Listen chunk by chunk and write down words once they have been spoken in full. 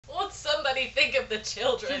Somebody think of the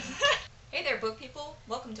children. Hey there, book people.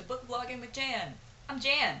 Welcome to Book Vlogging with Jan. I'm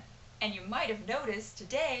Jan, and you might have noticed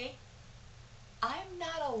today, I'm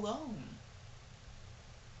not alone.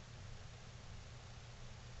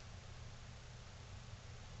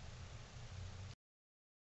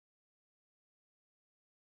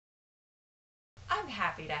 I'm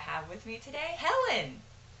happy to have with me today Helen.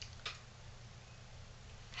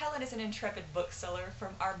 Helen is an intrepid bookseller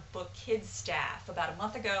from our Book Kids staff. About a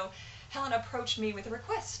month ago, Helen approached me with a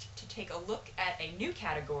request to take a look at a new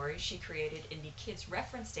category she created in the Kids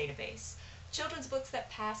Reference Database, children's books that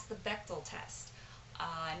pass the Bechdel Test,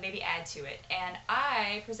 and maybe add to it. And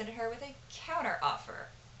I presented her with a counter offer.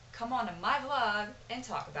 Come on to my vlog and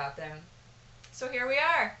talk about them. So here we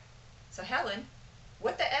are. So Helen,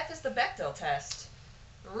 what the F is the Bechdel Test?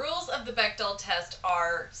 The rules of the Bechdel Test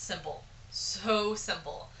are simple. So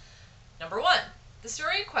simple. Number 1, the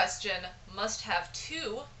story in question must have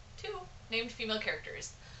two named female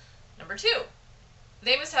characters. Number 2,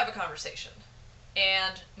 they must have a conversation.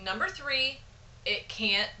 And number 3, it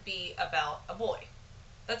can't be about a boy.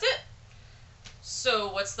 That's it.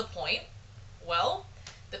 So what's the point? Well,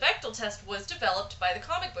 the Bechdel Test was developed by the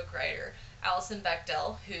comic book writer Alison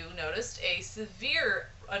Bechdel, who noticed a severe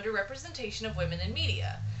underrepresentation of women in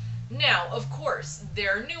media. Now, of course,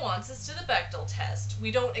 there are nuances to the Bechdel Test.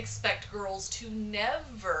 We don't expect girls to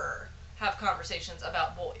never have conversations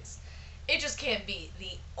about boys. It just can't be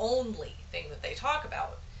the only thing that they talk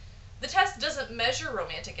about. The test doesn't measure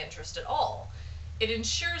romantic interest at all. It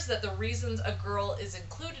ensures that the reasons a girl is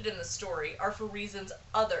included in the story are for reasons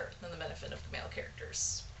other than the benefit of the male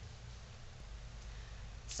characters.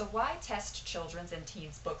 So why test children's and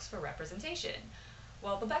teens' books for representation?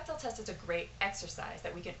 Well, the Bechdel Test is a great exercise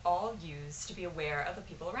that we can all use to be aware of the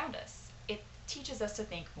people around us. It teaches us to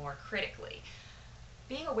think more critically.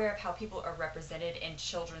 Being aware of how people are represented in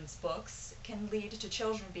children's books can lead to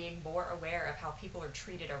children being more aware of how people are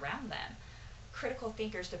treated around them. Critical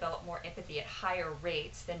thinkers develop more empathy at higher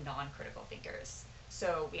rates than non-critical thinkers.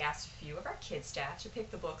 So we asked a few of our kids staff to pick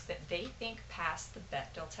the books that they think pass the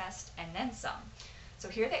Bechdel Test and then some. So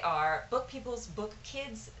here they are, Book People's Book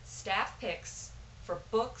Kids staff picks for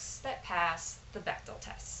books that pass the Bechdel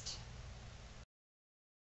Test.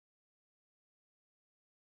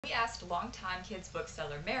 We asked longtime kids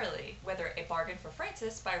bookseller Marissa whether A Bargain for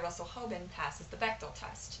Frances by Russell Hoban passes the Bechdel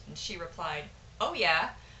Test, and she replied, "Oh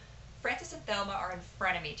yeah, Frances and Thelma are in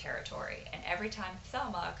frenemy territory, and every time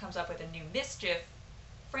Thelma comes up with a new mischief,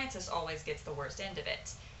 Frances always gets the worst end of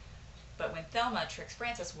it. But when Thelma tricks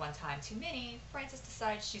Frances one time too many, Frances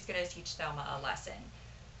decides she's going to teach Thelma a lesson."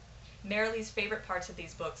 Marilyn's favorite parts of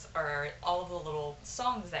these books are all of the little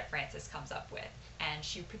songs that Frances comes up with, and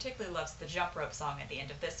she particularly loves the jump rope song at the end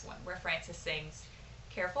of this one, where Frances sings,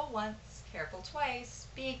 "Careful once, careful twice,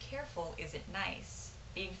 being careful isn't nice,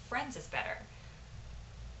 being friends is better."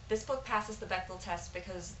 This book passes the Bechdel Test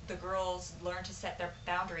because the girls learn to set their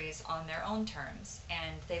boundaries on their own terms,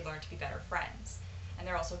 and they learn to be better friends. And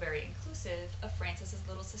they're also very inclusive of Frances's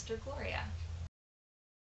little sister Gloria.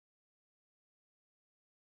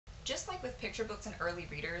 Just like with picture books and early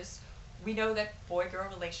readers, we know that boy-girl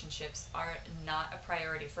relationships are not a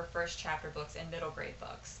priority for first chapter books and middle grade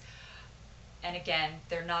books. And again,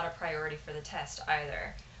 they're not a priority for the test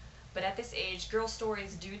either. But at this age, girl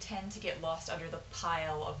stories do tend to get lost under the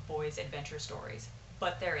pile of boys' adventure stories,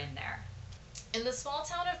 but they're in there. In the small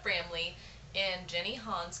town of Bramley, in Jenny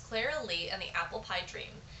Hahn's Clara Lee and the Apple Pie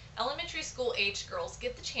Dream, elementary school-aged girls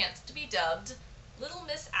get the chance to be dubbed Little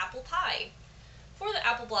Miss Apple Pie for the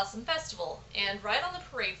Apple Blossom Festival, and ride on the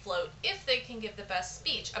parade float if they can give the best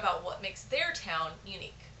speech about what makes their town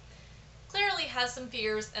unique. Clara Lee has some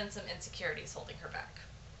fears and some insecurities holding her back.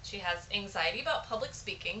 She has anxiety about public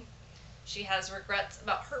speaking. She has regrets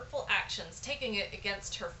about hurtful actions taken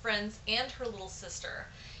against her friends and her little sister.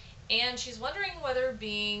 And she's wondering whether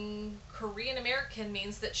being Korean American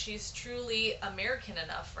means that she's truly American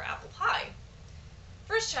enough for apple pie.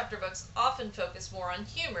 First chapter books often focus more on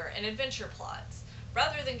humor and adventure plots,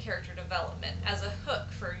 rather than character development, as a hook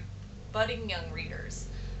for budding young readers.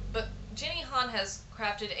 But Jenny Hahn has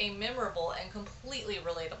crafted a memorable and completely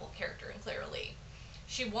relatable character in Clara Lee.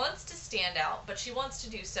 She wants to stand out, but she wants to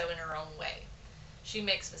do so in her own way. She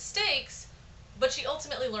makes mistakes, but she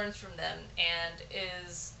ultimately learns from them and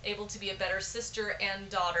is able to be a better sister and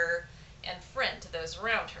daughter and friend to those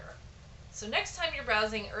around her. So next time you're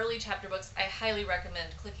browsing early chapter books, I highly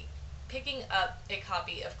recommend picking up a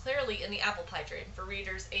copy of Clara Lee and the Apple Pie Dream for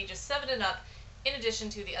readers ages 7 and up, in addition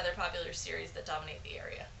to the other popular series that dominate the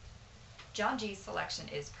area. John G's selection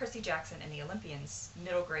is Percy Jackson and the Olympians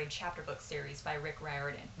middle grade chapter book series by Rick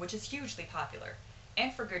Riordan, which is hugely popular.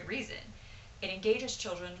 and for good reason. It engages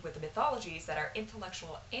children with the mythologies that our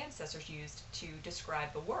intellectual ancestors used to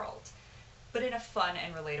describe the world, but in a fun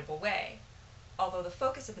and relatable way. Although the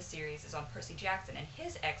focus of the series is on Percy Jackson and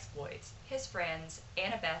his exploits, his friends,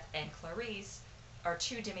 Annabeth and Clarice, are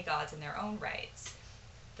two demigods in their own rights,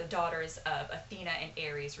 the daughters of Athena and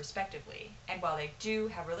Ares respectively. And while they do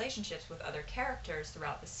have relationships with other characters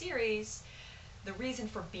throughout the series, the reason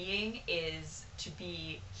for being is to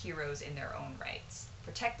be heroes in their own rights.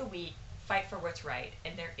 Protect the weak, fight for what's right,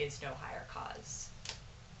 and there is no higher cause.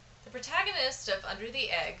 The protagonist of Under the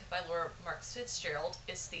Egg by Laura Marks Fitzgerald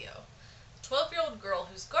is Theo, a 12-year-old girl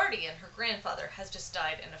whose guardian, her grandfather, has just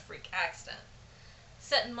died in a freak accident.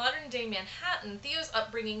 Set in modern-day Manhattan, Theo's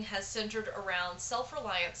upbringing has centered around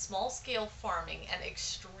self-reliant, small-scale farming and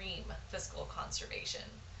extreme physical conservation.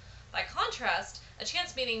 By contrast, a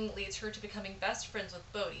chance meeting leads her to becoming best friends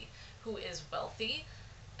with Bodhi, who is wealthy,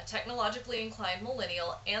 a technologically inclined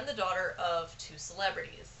millennial, and the daughter of two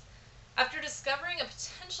celebrities. After discovering a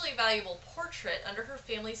potentially valuable portrait under her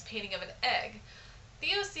family's painting of an egg,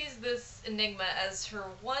 Theo sees this enigma as her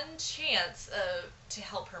one chance to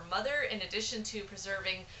help her mother, in addition to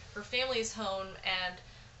preserving her family's home and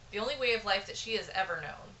the only way of life that she has ever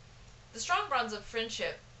known. The strong bonds of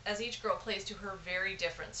friendship, as each girl plays to her very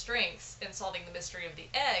different strengths in solving the mystery of the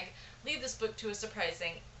egg, lead this book to a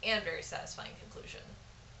surprising and very satisfying conclusion.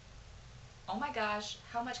 Oh my gosh,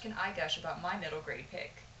 how much can I gush about my middle grade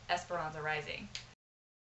pick, Esperanza Rising?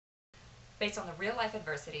 Based on the real-life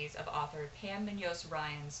adversities of author Pam Munoz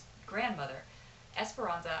Ryan's grandmother,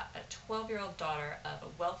 Esperanza, a 12-year-old daughter of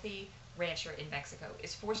a wealthy rancher in Mexico,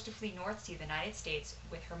 is forced to flee north to the United States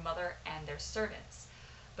with her mother and their servants.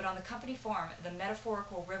 But on the company farm, the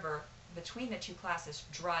metaphorical river between the two classes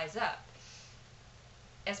dries up.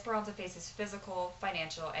 Esperanza faces physical,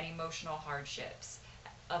 financial, and emotional hardships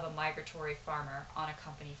of a migratory farmer on a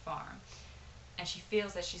company farm, and she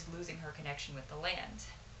feels that she's losing her connection with the land.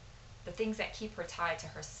 The things that keep her tied to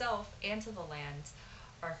herself and to the land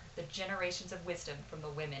are the generations of wisdom from the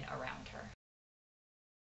women around her.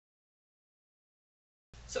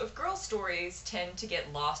 So if girl stories tend to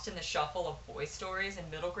get lost in the shuffle of boy stories and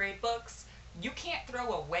middle grade books, you can't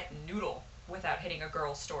throw a wet noodle without hitting a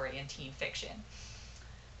girl story in teen fiction.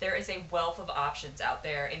 There is a wealth of options out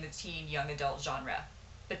there in the teen young adult genre,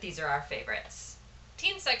 but these are our favorites.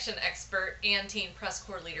 Teen section expert and teen press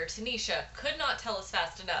corps leader Tanisha could not tell us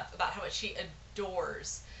fast enough about how much she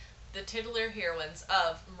adores the titular heroines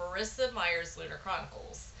of Marissa Meyer's Lunar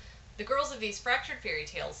Chronicles. The girls of these fractured fairy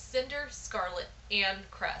tales, Cinder, Scarlet, and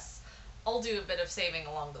Cress, all do a bit of saving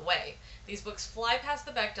along the way. These books fly past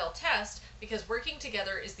the Bechdel Test because working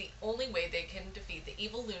together is the only way they can defeat the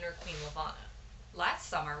evil lunar Queen Lavanna. Last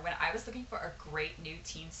summer, when I was looking for a great new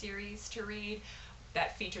teen series to read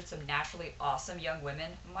that featured some naturally awesome young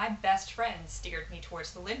women, my best friend steered me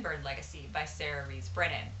towards The Lindburn Legacy by Sarah Rees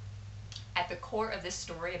Brennan. At the core of this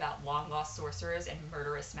story about long-lost sorcerers and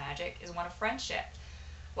murderous magic is one of friendship.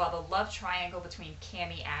 While the love triangle between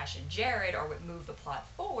Cammy, Ash, and Jared are what move the plot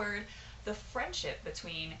forward, the friendship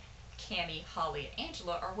between Cammy, Holly, and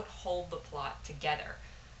Angela are what hold the plot together.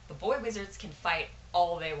 The boy wizards can fight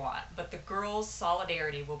all they want, but the girls'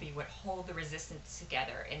 solidarity will be what hold the resistance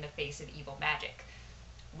together in the face of evil magic.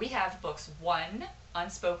 We have books 1,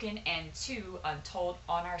 Unspoken, and 2, Untold,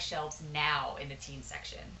 on our shelves now in the teen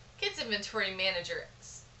section. Kids Inventory Manager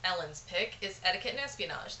Ellen's pick is Etiquette and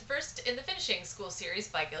Espionage, the first in the finishing school series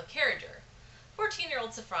by Gil Carriger.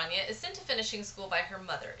 14-year-old Sophronia is sent to finishing school by her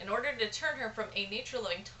mother in order to turn her from a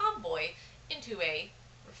nature-loving tomboy into a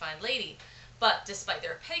refined lady. But despite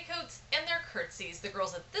their petticoats and their curtsies, the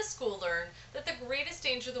girls at this school learn that the greatest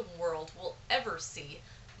danger the world will ever see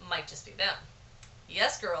might just be them.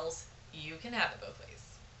 Yes, girls, you can have it both ways.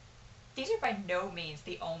 These are by no means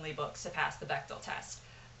the only books to pass the Bechdel test,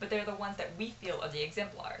 but they're the ones that we feel are the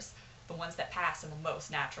exemplars, the ones that pass in the most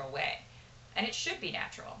natural way. And it should be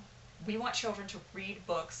natural. We want children to read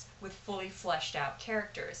books with fully fleshed out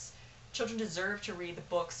characters. Children deserve to read the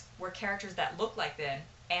books where characters that look like them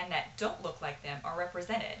and that don't look like them are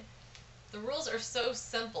represented. The rules are so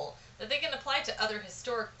simple that they can apply to other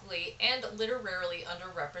historically and literarily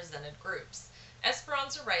underrepresented groups.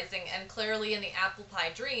 Esperanza Rising and Clara Lee and the Apple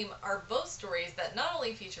Pie Dream are both stories that not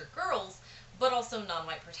only feature girls, but also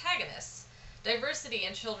non-white protagonists. Diversity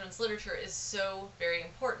in children's literature is so very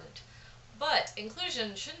important, but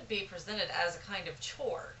inclusion shouldn't be presented as a kind of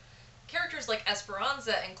chore. Characters like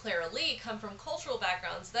Esperanza and Clara Lee come from cultural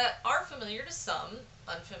backgrounds that are familiar to some,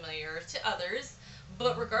 unfamiliar to others,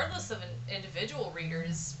 but regardless of an individual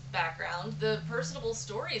reader's background, the personable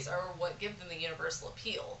stories are what give them the universal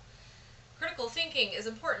appeal. Critical thinking is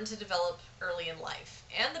important to develop early in life,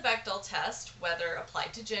 and the Bechdel test, whether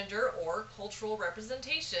applied to gender or cultural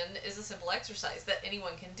representation, is a simple exercise that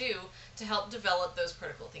anyone can do to help develop those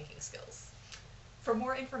critical thinking skills. For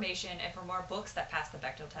more information and for more books that pass the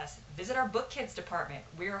Bechdel test, visit our Book Kids department.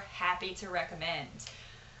 We're happy to recommend.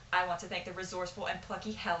 I want to thank the resourceful and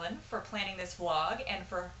plucky Helen for planning this vlog and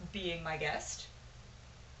for being my guest.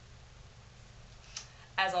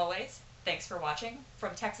 As always, thanks for watching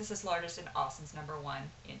from Texas's largest and Austin's #1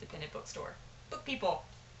 independent bookstore. Book people!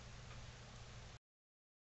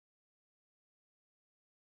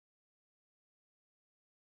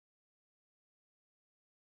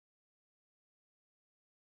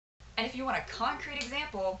 And if you want a concrete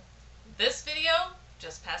example, This video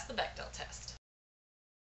just passed the Bechdel test.